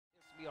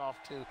off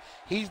too.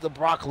 He's the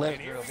Brock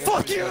Lesnar of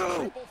Fuck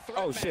you!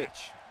 Oh shit.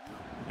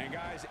 And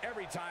guys,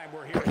 every time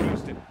we're here in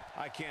Houston,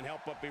 I can't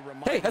help but be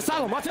reminded Hey,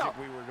 Asylum, of the watch magic out!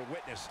 we were to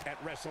witness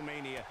at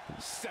WrestleMania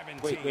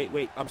 17.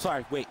 Wait. I'm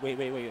sorry. Wait. Are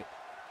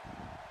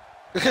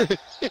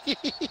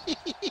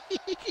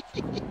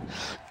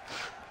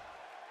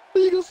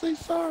you gonna say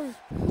sorry?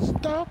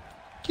 Stop.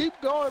 Keep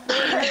going,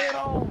 man. Lay it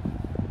on.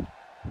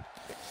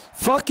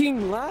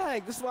 Fucking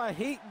lag. This is why I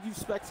hate you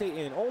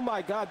spectating. Oh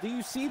my god, do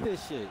you see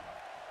this shit?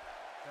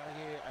 Right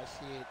here, I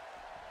see it.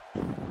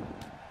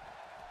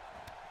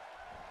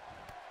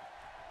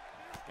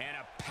 And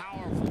a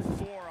powerful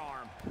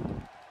forearm.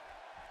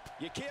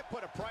 You can't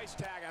put a price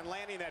tag on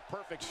landing that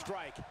perfect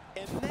strike.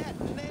 And that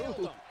nailed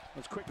him.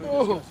 Let's quickly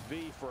discuss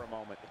V for a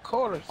moment.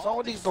 Corner.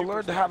 Someone needs to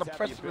learn how to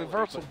press the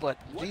reversal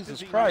button.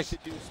 Jesus Christ.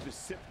 What does he need to do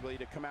specifically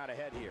to come out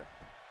ahead here?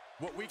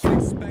 What we can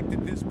expect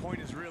at this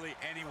point is really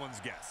anyone's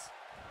guess.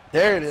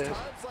 There it is.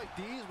 Times like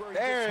these where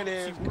There it he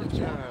is. just hopes Good he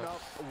job.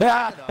 works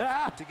hard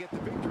enough to get the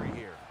victory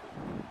here.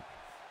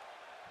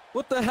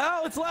 What the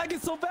hell? It's lagging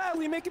so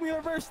badly, making me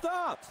reverse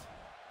stops.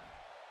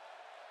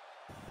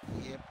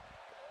 Yep.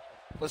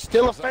 But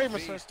still a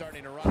famous.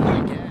 Starting to run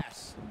out of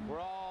gas. We're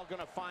all going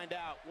to find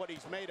out what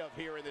he's made of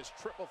here in this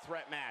triple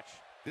threat match.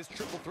 This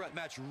triple threat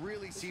match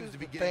really seems to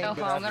be Thing getting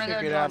that I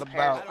figured out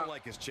about. I don't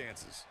like his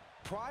chances.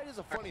 Pride is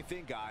a funny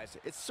thing, guys.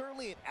 It's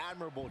certainly an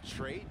admirable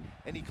trait,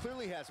 and he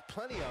clearly has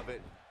plenty of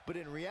it. But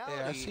in reality,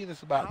 Yeah, I see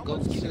this about how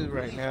Goat much can too it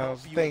right really now.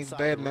 help This you thing's inside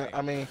bad the now. ring?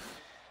 I mean,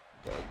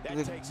 That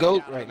the takes Goat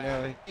him down right the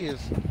now mat.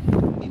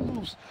 he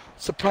moves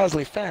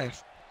surprisingly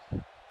fast,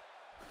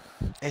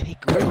 and he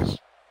grows.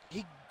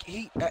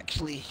 He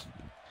actually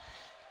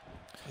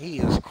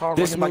is called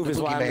This like move the is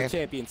why I'm the boogeyman.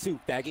 champion too,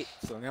 faggot.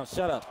 So now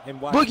shut up and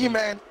watch.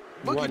 Boogeyman,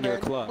 Run your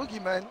boogeyman, club.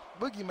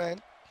 boogeyman.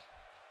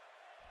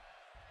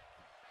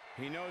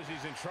 He knows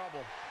he's in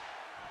trouble.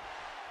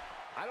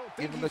 I don't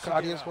think Giving he the should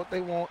audience give what up. they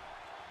want.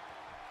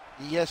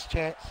 Yes,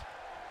 chance.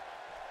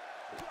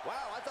 Wow,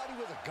 I thought he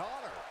was a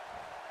goner.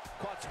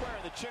 Caught square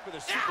in the chin with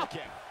a super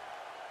kick.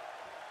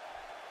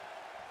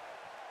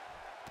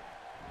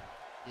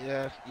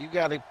 Yeah, you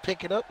got to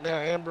pick it up now,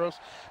 Ambrose,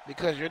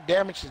 because your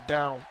damage is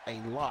down a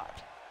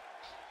lot.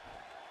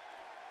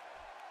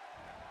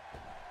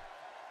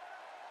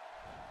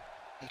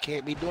 You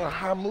can't be doing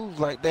high moves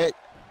like that.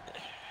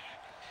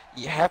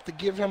 You have to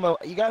give him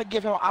you got to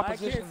give him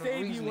opposition can't a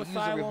save reason you, to use a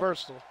Asylum.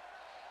 reversal.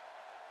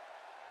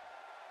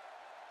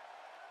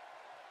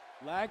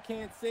 Lag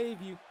can't save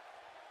you.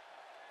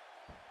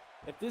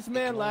 If this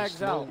man can only lags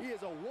slow. out, He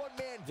is a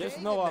one-man just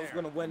gang know in I was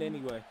there. gonna win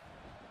anyway.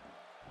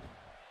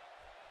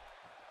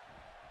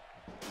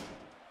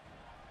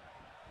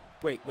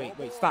 Wait,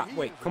 stop.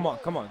 Wait, come on.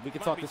 We can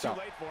Might talk be this too out.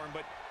 late for him,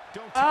 but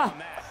don't tell him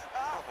that.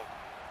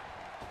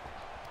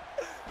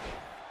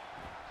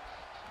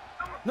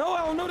 No,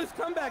 I don't know this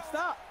comeback.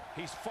 Stop.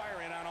 He's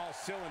firing on all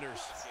cylinders.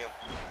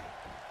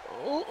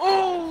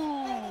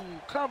 Oh,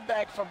 come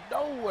back from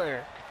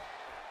nowhere.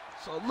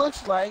 So it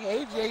looks like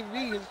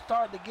AJV is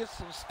starting to get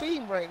some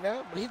steam right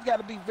now, but he's got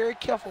to be very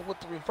careful with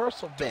the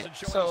reversal bet. Doesn't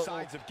show any So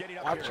signs of getting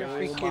up watch here. your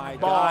Oh freaking my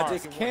bar. God,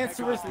 this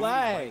cancerous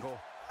lag. Michael.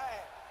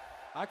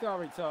 I can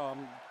already tell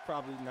I'm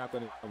probably not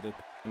gonna be able to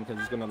because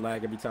it's gonna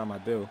lag every time I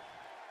do.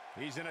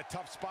 He's in a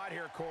tough spot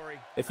here, Corey.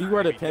 If he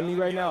were to pin me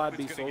right now, I'd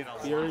be so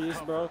furious,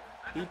 bro.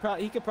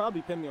 He could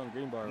probably pin me on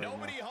green bar right now.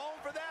 Nobody home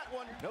for that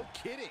one. No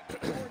kidding.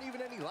 There weren't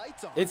even any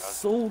lights on. It's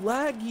so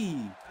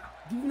laggy.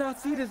 Do you not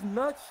see this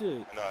nut shit?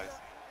 Nice.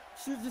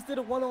 Should just did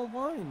a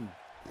one-on-one.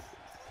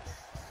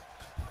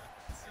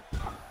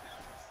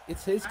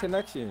 It's his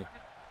connection.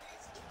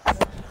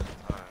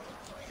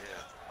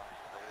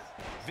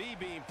 V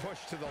being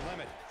pushed to the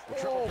limit.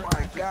 Oh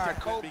my God,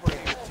 code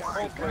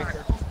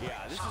breaker.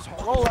 Yeah, this is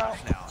hard Roll to out. watch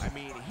now. I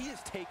mean, he is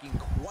taking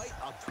quite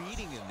a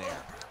beating in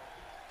there.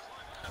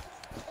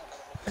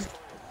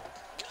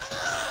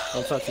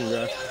 Don't touch me,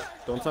 ref.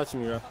 Don't touch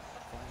me, ref.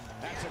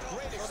 That's a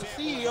great The example.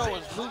 CEO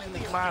is losing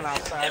his mind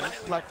outside.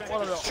 It's like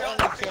one of the only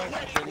chances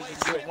that he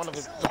can get one of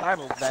his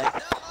titles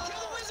back.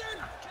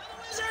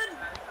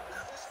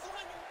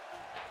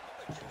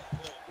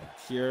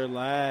 Pure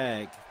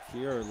lag.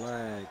 Pure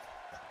lag.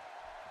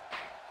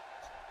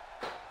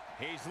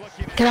 He's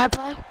looking Can I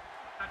play?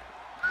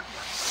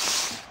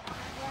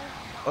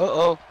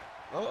 Uh-oh.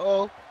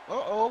 Uh-oh.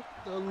 Uh-oh.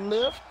 The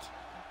lift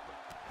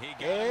He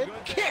got and him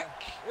good kick.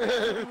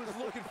 there. He was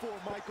looking for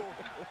Michael.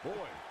 Boy,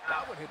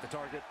 that one hit the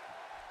target.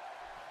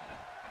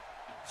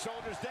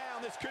 Shoulders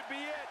down. This could be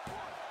it.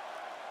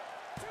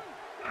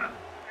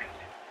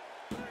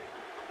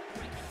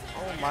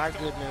 Oh my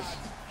goodness.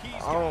 He's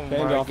Oh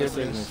Bend my off his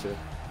goodness. signature.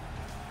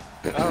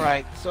 All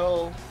right,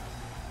 so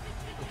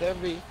with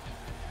every,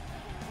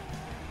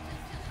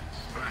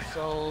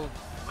 so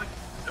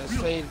let's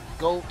say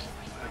GOAT,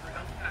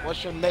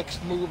 what's your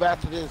next move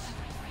after this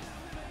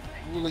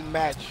grueling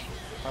match?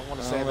 I want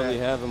to I say don't really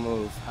that. have a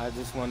move. I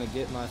just want to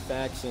get my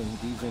faction,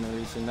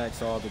 D-Generation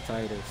X, all the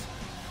titles.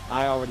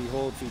 I already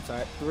hold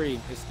three,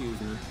 excuse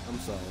me. I'm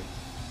sorry.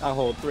 I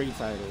hold 3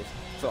 titles.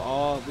 So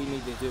all we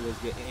need to do is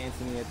get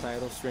Anthony a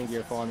title, String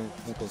Gear Farm, and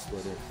Ankle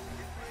Splitter.